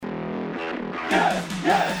Whoa!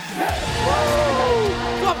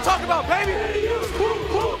 That's what I'm talking about, baby! 1,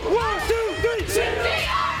 2, 3,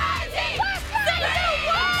 C-R-I-T! See you later!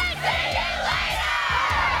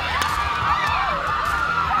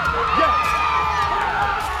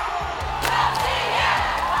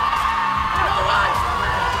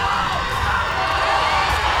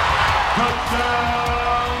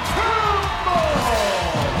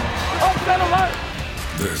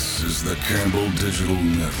 This is the Campbell Digital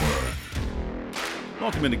Network.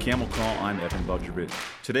 Welcome into Camel Call. I'm Evan Budgervich.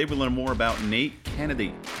 Today we learn more about Nate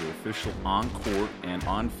Kennedy, the official on-court and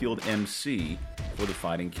on-field MC for the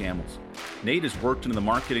Fighting Camels. Nate has worked in the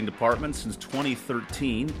marketing department since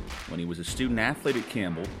 2013 when he was a student athlete at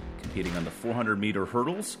Campbell, competing on the 400-meter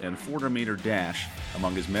hurdles and 400-meter dash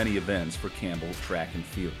among his many events for Campbell track and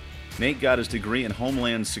field. Nate got his degree in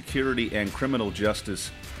Homeland Security and Criminal Justice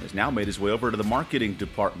and has now made his way over to the marketing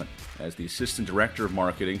department as the Assistant Director of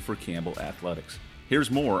Marketing for Campbell Athletics. Here's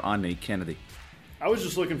more on Nate Kennedy. I was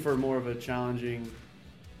just looking for more of a challenging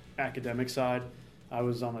academic side. I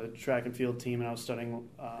was on the track and field team, and I was studying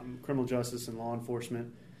criminal justice and law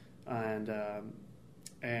enforcement, and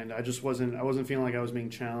I just wasn't feeling like I was being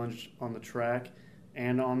challenged on the track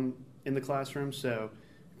and in the classroom. So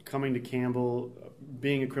coming to Campbell,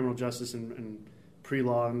 being a criminal justice and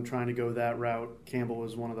pre-law and trying to go that route, Campbell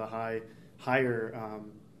was one of the higher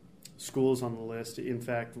schools on the list. In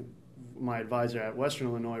fact, my advisor at Western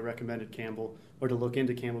Illinois recommended Campbell, or to look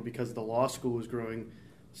into Campbell, because the law school was growing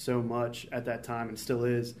so much at that time and still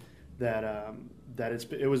is, that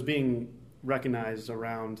it was being recognized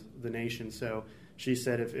around the nation. So she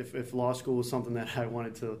said if law school was something that I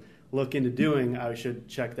wanted to look into doing, I should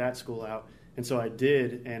check that school out. And so I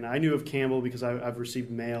did, and I knew of Campbell because I've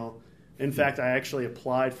received mail. In fact, I actually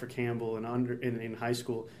applied for Campbell in high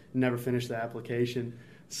school, never finished the application.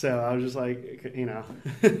 So I was just like,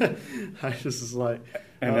 I just was like,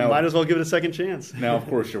 might as well give it a second chance. Now, of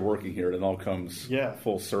course, you're working here, and it all comes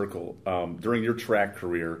full circle. During your track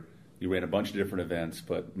career, you ran a bunch of different events,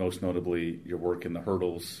 but most notably, your work in the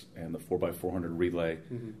hurdles and the 4x400 relay.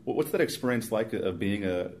 Mm-hmm. What's that experience like of being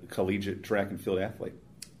a collegiate track and field athlete?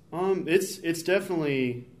 It's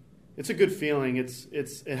definitely, it's a good feeling.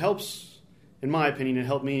 It helps, in my opinion, it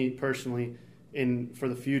helped me personally for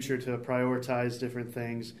the future to prioritize different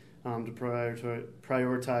things, to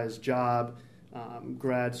prioritize job,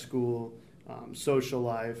 grad school, social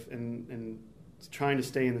life, and trying to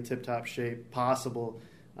stay in the tip-top shape possible,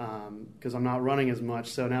 because I'm not running as much.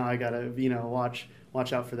 So now I got to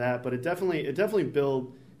watch out for that. But it definitely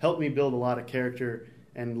helped me build a lot of character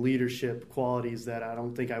and leadership qualities that I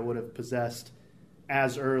don't think I would have possessed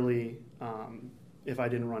as early if I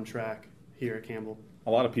didn't run track here at Campbell. A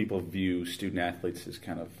lot of people view student athletes as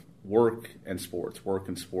kind of work and sports,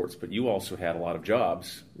 but you also had a lot of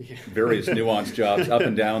jobs, various nuanced jobs up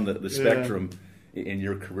and down the spectrum in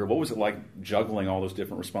your career. What was it like juggling all those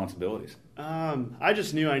different responsibilities? I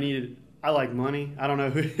just knew I like money. I don't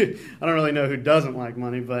really know who doesn't like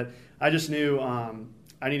money, but I just knew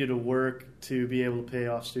I needed to work to be able to pay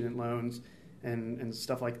off student loans and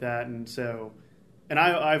stuff like that. And so,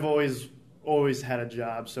 I've always had a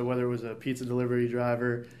job. So whether it was a pizza delivery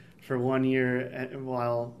driver for 1 year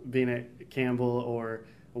while being at Campbell, or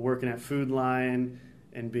working at Food Lion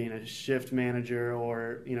and being a shift manager,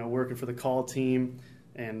 or working for the call team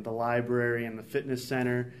and the library and the fitness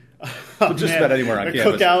center. Just about anywhere on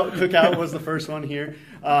campus. Cookout was the first one here,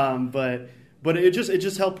 but it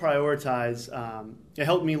just helped prioritize. It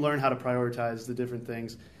helped me learn how to prioritize the different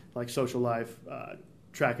things like social life,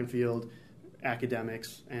 track and field,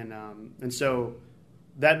 academics, and so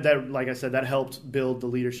that like I said, that helped build the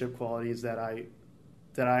leadership qualities that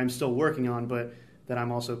I'm still working on, but that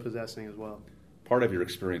I'm also possessing as well. Part of your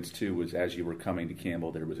experience too was, as you were coming to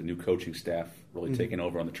Campbell, there was a new coaching staff really taking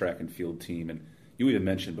over on the track and field team, and you even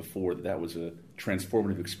mentioned before that was a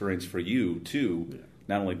transformative experience for you too,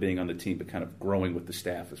 not only being on the team but kind of growing with the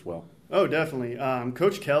staff as well. Oh, definitely.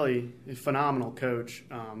 Coach Kelly, a phenomenal coach.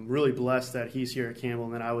 Really blessed that he's here at Campbell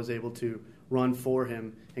and that I was able to run for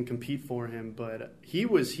him and compete for him. But he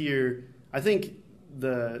was here, I think,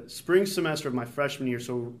 the spring semester of my freshman year.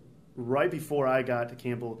 So right before I got to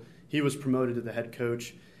Campbell, he was promoted to the head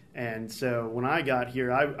coach. And so when I got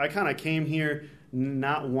here, I kind of came here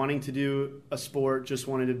not wanting to do a sport, just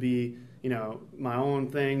wanted to be, my own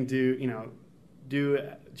thing, do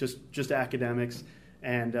just academics.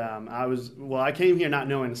 And I came here not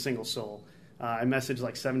knowing a single soul. I messaged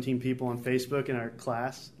like 17 people on Facebook in our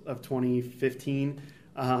class of 2015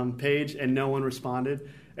 page, and no one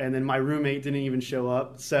responded. And then my roommate didn't even show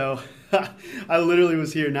up. So I literally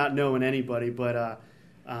was here not knowing anybody. So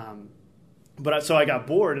I got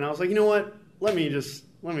bored, and I was like, you know what? let me just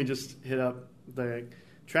hit up the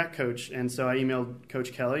track coach. And so I emailed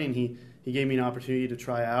Coach Kelly, and he gave me an opportunity to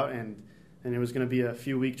try out, and it was going to be a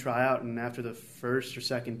few-week tryout. And after the first or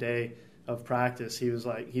second day of practice, he's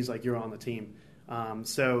like, you're on the team.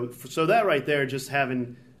 So that right there, just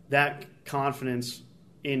having that confidence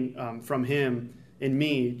from him in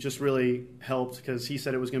me just really helped, because he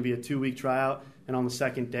said it was going to be a 2-week tryout, and on the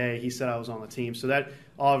second day he said I was on the team. So that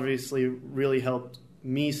obviously really helped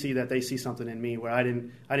me see that they see something in me where I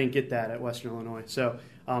didn't get that at Western Illinois. So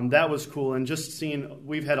that was cool. And just seeing,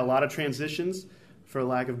 we've had a lot of transitions, for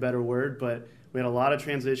lack of a better word, but we had a lot of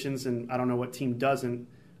transitions, and I don't know what team doesn't.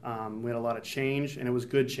 We had a lot of change, and it was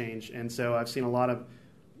good change. And so I've seen a lot of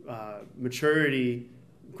maturity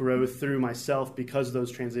grow through myself because of those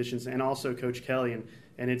transitions, and also Coach Kelly,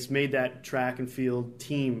 and it's made that track and field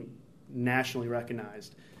team nationally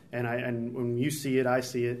recognized. And when you see it, I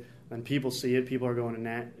see it, and people see it. People are going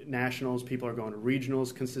to nationals, people are going to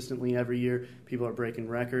regionals consistently every year. People are breaking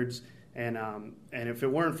records, and if it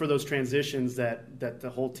weren't for those transitions that the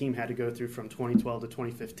whole team had to go through from 2012 to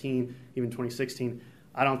 2015, even 2016,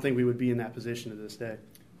 I don't think we would be in that position to this day.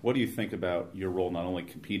 What do you think about your role, not only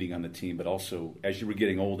competing on the team, but also as you were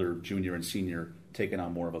getting older, junior and senior, taking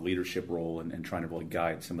on more of a leadership role and trying to really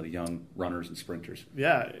guide some of the young runners and sprinters?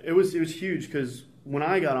 Yeah, it was huge, because when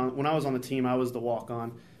I was on the team, I was the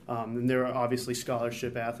walk-on, and there are obviously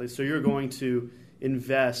scholarship athletes. So you're going to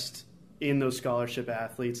invest in those scholarship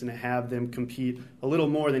athletes and have them compete a little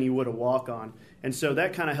more than you would a walk-on. And so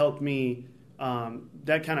that kind of helped me.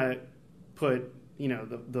 That kind of put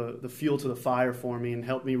the fuel to the fire for me, and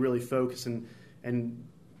helped me really focus and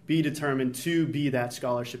be determined to be that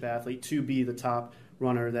scholarship athlete, to be the top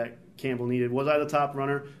runner that Campbell needed. Was I the top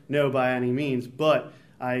runner? No, by any means. But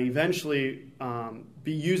I eventually,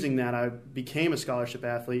 using that, I became a scholarship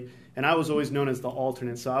athlete, and I was always known as the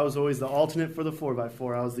alternate. So I was always the alternate for the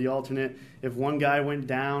 4x4. I was the alternate. If one guy went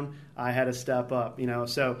down, I had to step up.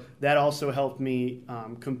 So that also helped me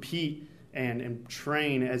compete and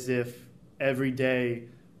train as if every day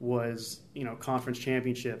was conference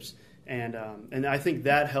championships, and I think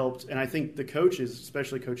that helped. And I think the coaches,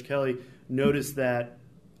 especially Coach Kelly, noticed that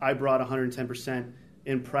I brought 110%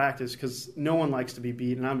 in practice, because no one likes to be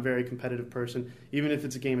beat, and I'm a very competitive person. Even if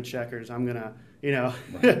it's a game of checkers, I'm gonna,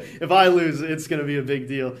 right. If I lose, it's gonna be a big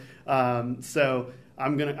deal. So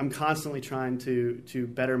I'm constantly trying to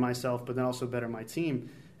better myself, but then also better my team.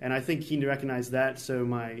 And I think he recognized that. So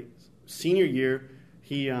my senior year,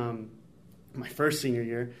 my first senior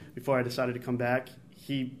year, before I decided to come back,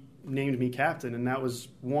 he named me captain, and that was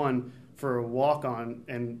one for a walk-on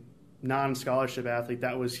and non-scholarship athlete.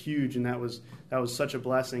 That was huge, and that was such a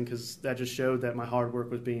blessing, because that just showed that my hard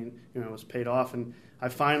work was was paid off. And I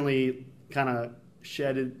finally kind of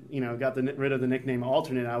got rid of the nickname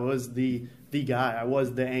alternate. I was the guy. I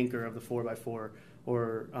was the anchor of the 4x4.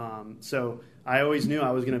 So I always knew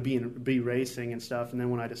I was going to be racing and stuff. And then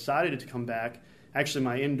when I decided to come back, actually,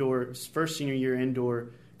 my first senior year indoor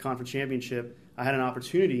conference championship, I had an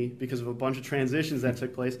opportunity, because of a bunch of transitions that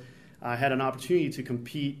took place, I had an opportunity to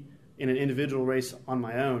compete in an individual race on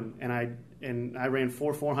my own, and I ran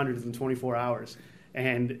 4 400s in 24 hours,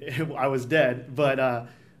 and I was dead. But I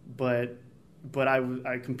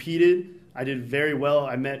competed. I did very well.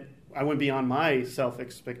 I went beyond my self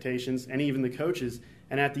expectations and even the coaches.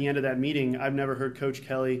 And at the end of that meeting, I've never heard Coach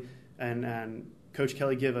Kelly and Coach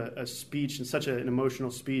Kelly give a speech, and such an emotional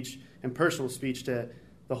speech and personal speech to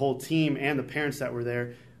the whole team and the parents that were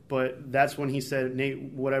there. But that's when he said, Nate,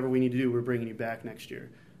 whatever we need to do, we're bringing you back next year,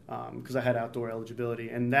 because I had outdoor eligibility.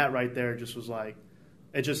 And that right there just was like,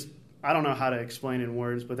 I don't know how to explain it in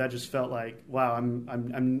words, but that just felt like, wow,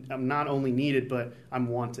 I'm not only needed, but I'm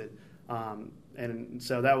wanted. And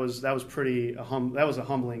so that was a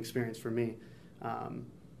humbling experience for me,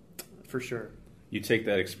 for sure. You take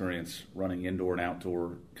that experience running indoor and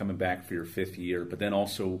outdoor, coming back for your 5th year, but then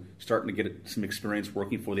also starting to get some experience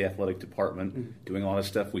working for the athletic department, doing all the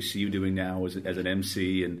stuff we see you doing now as an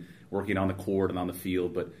MC and working on the court and on the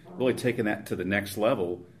field, but really taking that to the next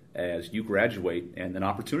level as you graduate and an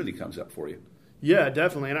opportunity comes up for you. Yeah,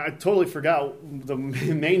 definitely. And I totally forgot the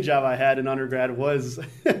main job I had in undergrad was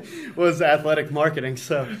athletic marketing.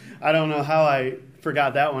 So I don't know how I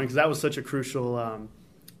forgot that one, because that was such a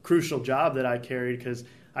crucial job that I carried, because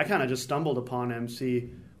I kind of just stumbled upon MC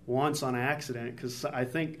once on accident, because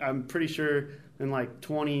I'm pretty sure in like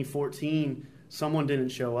 2014 someone didn't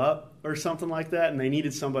show up or something like that, and they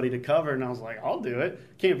needed somebody to cover, and I was like, I'll do it.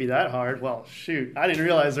 Can't be that hard. Well, shoot, I didn't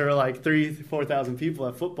realize there were like 3,000-4,000 people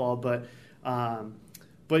at football, but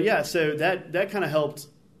yeah, so that kind of helped.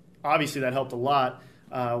 Obviously, that helped a lot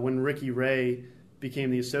when Ricky Ray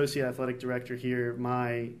became the associate athletic director here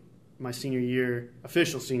my senior year,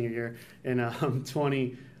 official senior year in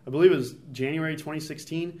I believe it was January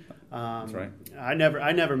 2016. That's right. I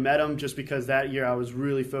never met him just because that year I was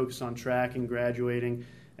really focused on track and graduating,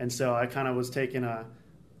 and so I kind of was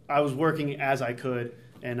I was working as I could,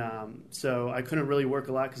 and so I couldn't really work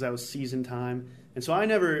a lot because that was season time, and so I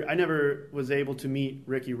never was able to meet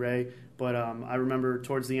Ricky Ray. But I remember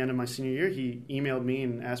towards the end of my senior year, he emailed me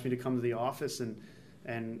and asked me to come to the office,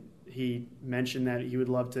 and he mentioned that he would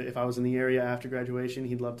love to, if I was in the area after graduation,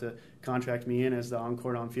 he'd love to contract me in as the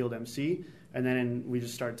on-court, on-field MC. And then we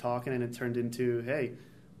just started talking, and it turned into, hey,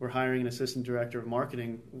 we're hiring an assistant director of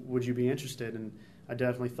marketing. Would you be interested? And I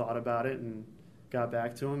definitely thought about it and got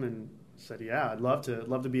back to him and said, yeah, I'd love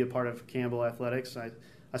to be a part of Campbell Athletics.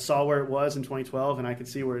 I saw where it was in 2012, and I could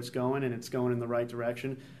see where it's going, and it's going in the right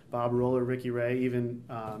direction. Bob Roller, Ricky Ray, even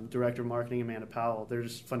Director of Marketing Amanda Powell, they're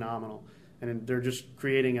just phenomenal. And they're just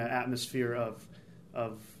creating an atmosphere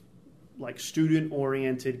of like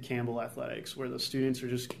student-oriented Campbell Athletics, where the students are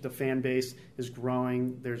just, the fan base is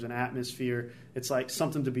growing. There's an atmosphere. It's like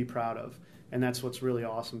something to be proud of, and that's what's really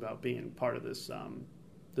awesome about being part of this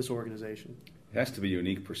this organization. It has to be a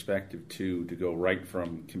unique perspective too, to go right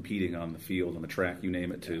from competing on the field, on the track, you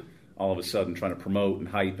name it, to all of a sudden trying to promote and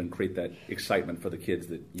hype and create that excitement for the kids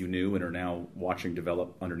that you knew and are now watching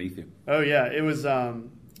develop underneath you. Oh yeah, it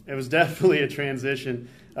was definitely a transition.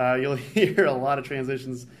 You'll hear a lot of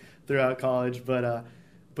transitions throughout college, but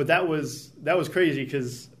that was crazy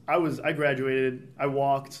because I graduated. I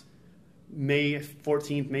walked May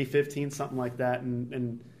 14th, May 15th, something like that,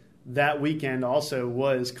 and that weekend also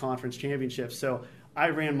was conference championship. So I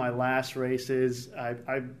ran my last races.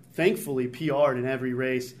 I thankfully PR'd in every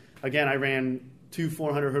race. Again, I ran 2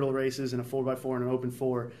 400 hurdle races and a 4x4 and an open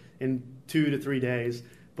 4 in 2 to 3 days.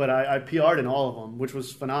 But I PR'd in all of them, which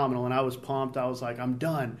was phenomenal, and I was pumped. I was like, I'm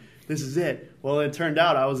done. This is it. Well, it turned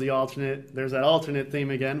out I was the alternate. There's that alternate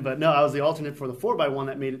theme again. But no, I was the alternate for the 4x1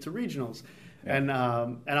 that made it to regionals. Yeah. And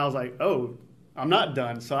I was like, oh, I'm not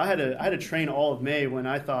done. So I had to train all of May when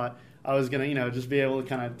I thought I was going to, just be able to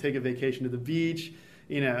kind of take a vacation to the beach,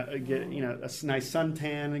 get, a nice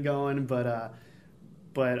suntan going.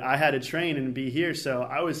 But I had to train and be here. So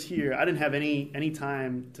I was here. I didn't have any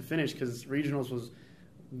time to finish because regionals was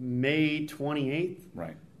May 28th,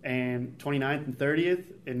 right, and 29th and 30th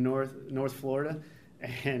in North Florida,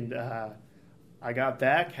 and I got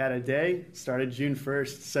back, had a day, started June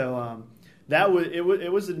 1st. So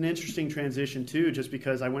it was an interesting transition too, just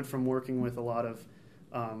because I went from working with a lot of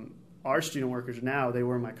our student workers. Now they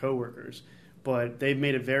were my coworkers, but they've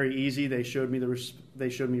made it very easy. They showed me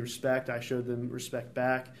respect. I showed them respect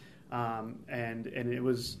back, and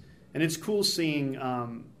it's cool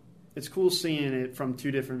seeing. It's cool seeing it from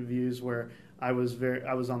two different views, where I was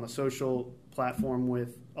on the social platform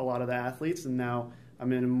with a lot of the athletes, and now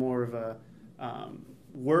I'm in more of a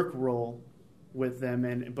work role with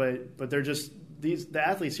them. But they're just the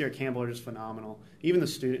athletes here at Campbell are just phenomenal. Even the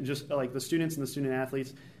students and the student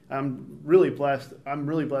athletes. I'm really blessed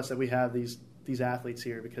that we have these athletes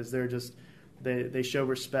here, because they're just they show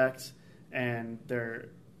respect, and they're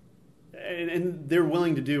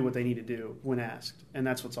willing to do what they need to do when asked, and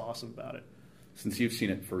that's what's awesome about it. Since you've seen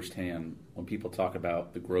it firsthand, when people talk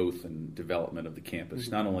about the growth and development of the campus,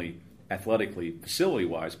 not only athletically,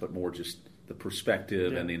 facility-wise, but more just the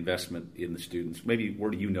perspective and the investment in the students, maybe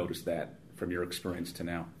where do you notice that from your experience to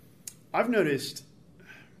now? I've noticed,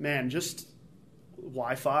 just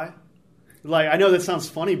Wi-Fi. Like, I know that sounds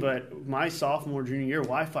funny, but my sophomore, junior year,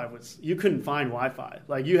 Wi-Fi you couldn't find Wi-Fi.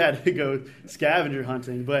 Like, you had to go scavenger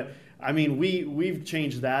hunting. But I mean, we've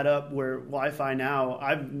changed that up, where Wi-Fi now,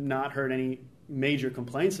 I've not heard any major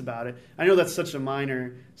complaints about it. I know that's such a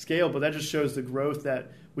minor scale, but that just shows the growth,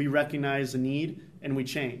 that we recognize the need and we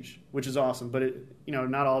change, which is awesome. But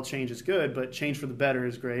not all change is good, but change for the better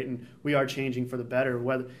is great, and we are changing for the better.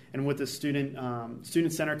 And with the student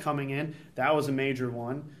center coming in, that was a major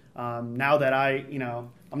one. Now that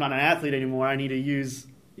I'm not an athlete anymore, I need to use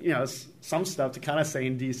some stuff to kind of stay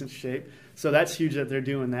in decent shape. So that's huge that they're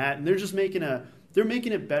doing that, and they're just making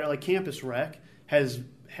it better. Like, Campus Rec has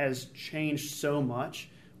changed so much,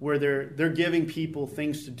 where they're giving people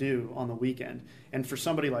things to do on the weekend. And for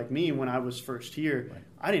somebody like me, when I was first here, right,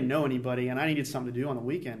 I didn't know anybody, and I needed something to do on the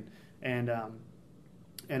weekend. And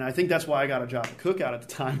I think that's why I got a job at Cookout at the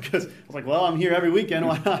time, because I was like, well, I'm here every weekend.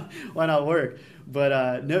 Why not work?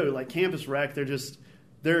 But no, like Campus Rec,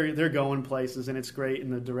 they're going places, and it's great in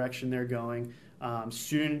the direction they're going.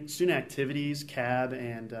 Student activities, CAB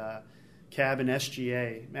and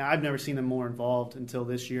SGA. Man, I've never seen them more involved until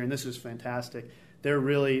this year, and this is fantastic.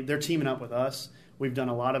 They're teaming up with us, We've done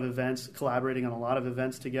a lot of events, collaborating on a lot of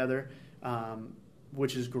events together,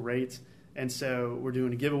 which is great. And so we're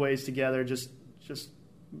doing giveaways together, just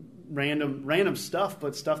random stuff,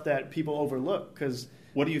 but stuff that people overlook. Because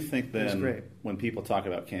what do you think then when people talk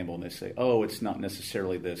about Campbell and they say, "Oh, it's not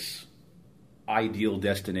necessarily this ideal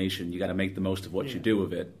destination. You got to make the most of what you do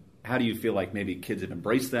with it." How do you feel like maybe kids have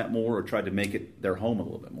embraced that more or tried to make it their home a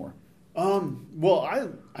little bit more? Well,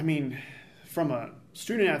 I mean, from a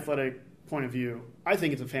student athletic point of view, I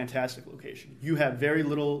think it's a fantastic location. You have very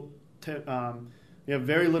little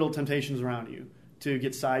temptations around you to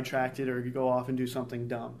get sidetracked or go off and do something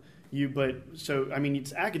dumb.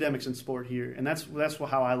 It's academics and sport here, and that's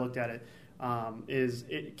how I looked at it.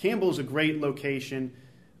 Campbell is a great location.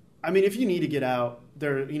 I mean, if you need to get out,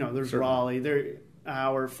 there's Certainly. Raleigh. They're an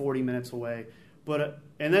hour, 40 minutes away,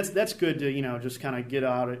 and that's good to just kind of get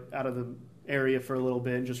out of the area for a little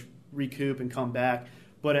bit and just recoup and come back.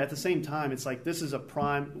 But at the same time, it's like this is a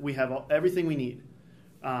prime. We have everything we need,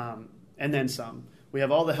 and then some. We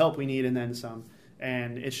have all the help we need and then some.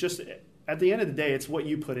 And it's just, at the end of the day, it's what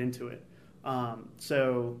you put into it.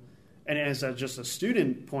 And as just a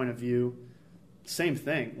student point of view, same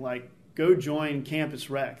thing. Like, go join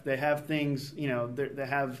Campus Rec. They have things, they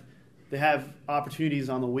have opportunities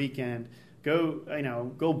on the weekend.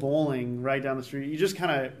 Go bowling right down the street. You just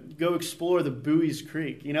kind of go explore the Bowie's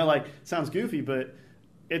Creek. It sounds goofy, but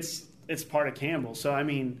it's part of Campbell. So, I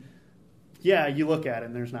mean, yeah, you look at it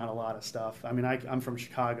and there's not a lot of stuff. I mean, I'm from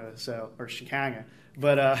Chicago, or Chicago,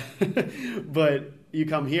 but you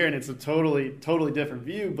come here and it's a totally different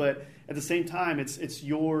view. But at the same time, it's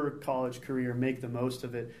your college career. Make the most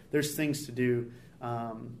of it. There's things to do,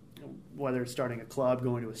 whether it's starting a club,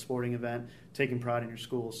 going to a sporting event, taking pride in your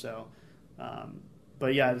school. So,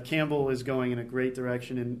 but yeah, Campbell is going in a great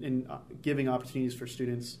direction in giving opportunities for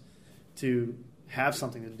students to have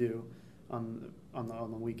something to do on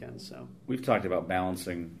the weekends. So we've talked about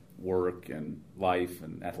balancing work and life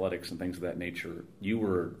and athletics and things of that nature. You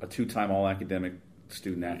were a 2-time all-academic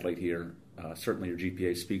student athlete here. Certainly your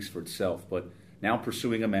GPA speaks for itself, but now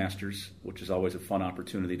pursuing a master's, which is always a fun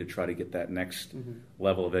opportunity to try to get that next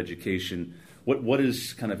level of education. What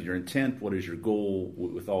is kind of your intent? What is your goal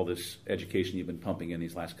with all this education you've been pumping in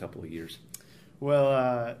these last couple of years?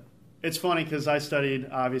 Well, it's funny because I studied,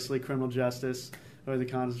 obviously, criminal justice with a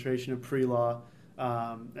concentration of pre-law.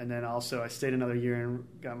 And then also I stayed another year and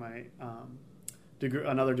got my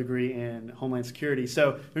another degree in Homeland Security.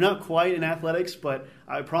 So they're not quite in athletics, but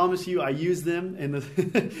I promise you I use them in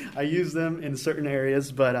certain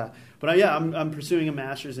areas. But I'm pursuing a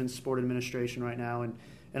master's in sport administration right now, and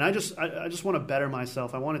I just want to better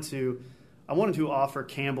myself. I wanted to offer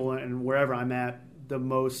Campbell and wherever I'm at the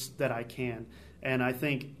most that I can. And I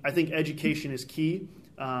think education is key.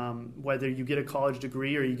 Whether you get a college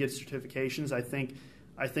degree or you get certifications, I think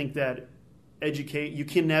that you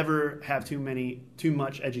can never have too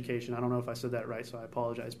much education. I don't know if I said that right, so I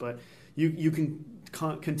apologize. But you can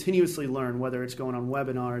continuously learn, whether it's going on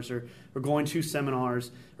webinars or going to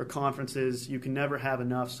seminars or conferences. You can never have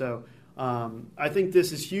enough. So I think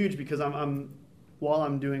this is huge because while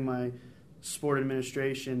I'm doing my sport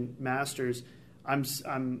administration master's,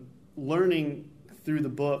 I'm learning through the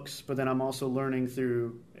books, but then I'm also learning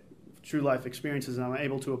through true life experiences, and I'm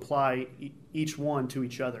able to apply each one to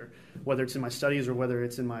each other, whether it's in my studies or whether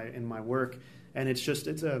it's in my work. And it's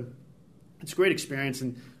a great experience,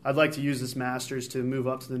 and I'd like to use this master's to move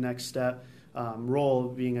up to the next step, role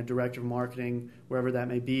of being a director of marketing, wherever that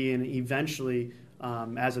may be, and eventually,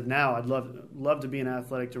 as of now, I'd love to be an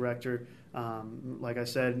athletic director. Like I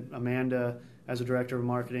said, Amanda as a director of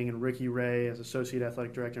marketing, and Ricky Ray as associate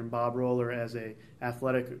athletic director, and Bob Roller as an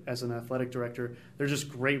athletic director. They're just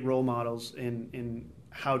great role models in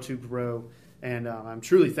how to grow, and I'm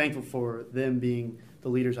truly thankful for them being the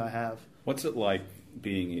leaders I have. What's it like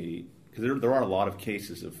being because there are a lot of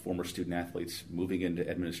cases of former student athletes moving into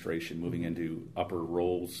administration, moving into upper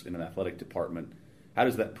roles in an athletic department. How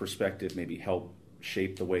does that perspective maybe help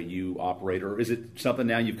shape the way you operate, or is it something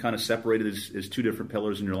now you've kind of separated as two different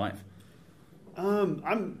pillars in your life?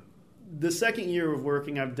 I'm the second year of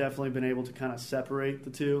working, I've definitely been able to kind of separate the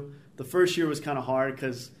two. The first year was kind of hard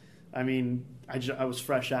because, I was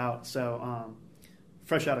fresh out,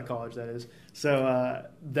 fresh out of college, that is. So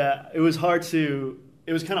it was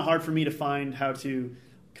kind of hard for me to find how to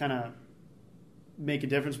kind of make a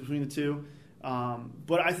difference between the two.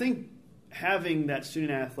 But I think having that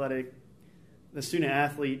student athlete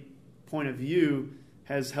point of view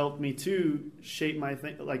has helped me to shape my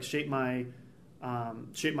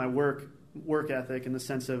work ethic, in the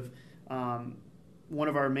sense of one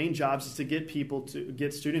of our main jobs is to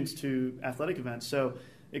get students to athletic events. So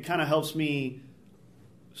it kind of helps me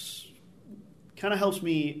kind of helps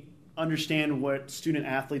me understand what student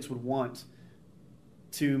athletes would want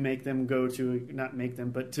to make them go to, not make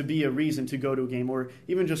them, but to be a reason to go to a game, or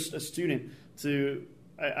even just a student to,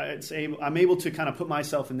 I'd say I'm able to kind of put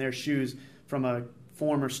myself in their shoes from a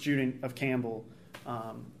former student of Campbell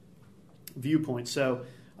viewpoint. So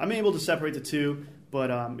I'm able to separate the two, but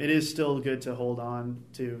it is still good to hold on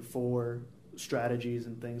to for strategies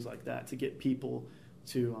and things like that to get people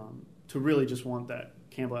to really just want that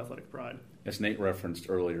Campbell athletic pride. As Nate referenced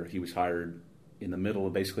earlier, he was hired in the middle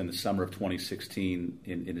of basically in the summer of 2016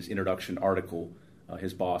 in his introduction article.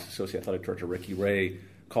 His boss, Associate Athletic Director Ricky Ray,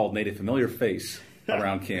 called Nate a familiar face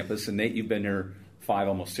around campus. And Nate, you've been here 5,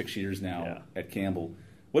 almost 6 years now at Campbell.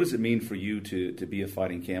 What does it mean for you to be a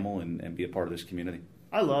Fighting Camel and be a part of this community?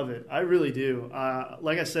 I love it. I really do.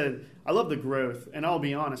 Like I said, I love the growth. And I'll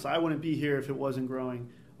be honest, I wouldn't be here if it wasn't growing.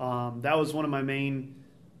 That was one of my main,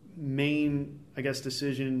 I guess,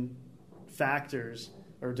 decision factors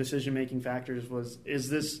or decision-making factors was, is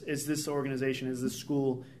this organization, is this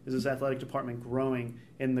school, is this athletic department growing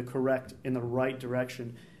in the right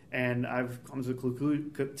direction? And I've come to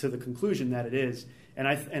the conclusion that it is.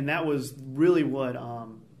 And that was really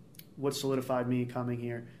what solidified me coming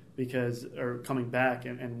here coming back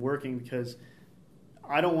and working, because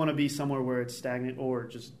I don't want to be somewhere where it's stagnant or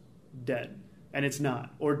just dead. And it's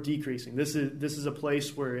not, or decreasing. This is a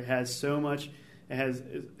place where it has so much.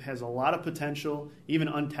 It has a lot of potential, even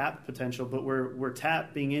untapped potential, but we're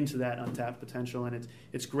tapping into that untapped potential, and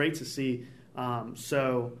it's great to see.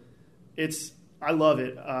 So I love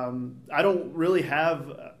it. I don't really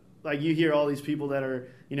have like you hear all these people that are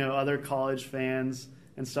other college fans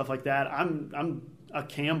and stuff like that. I'm a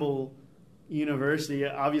Campbell University.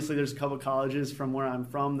 Obviously, there's a couple of colleges from where I'm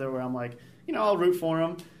from there where I'm like I'll root for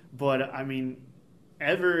them, but I mean.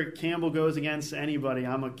 Ever Campbell goes against anybody,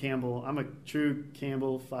 I'm a true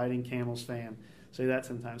Campbell Fighting Camels fan. Say that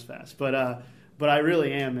sometimes fast, but I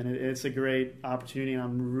really am, and it's a great opportunity, and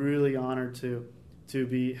I'm really honored to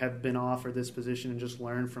have been offered this position and just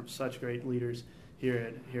learn from such great leaders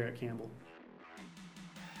here at Campbell.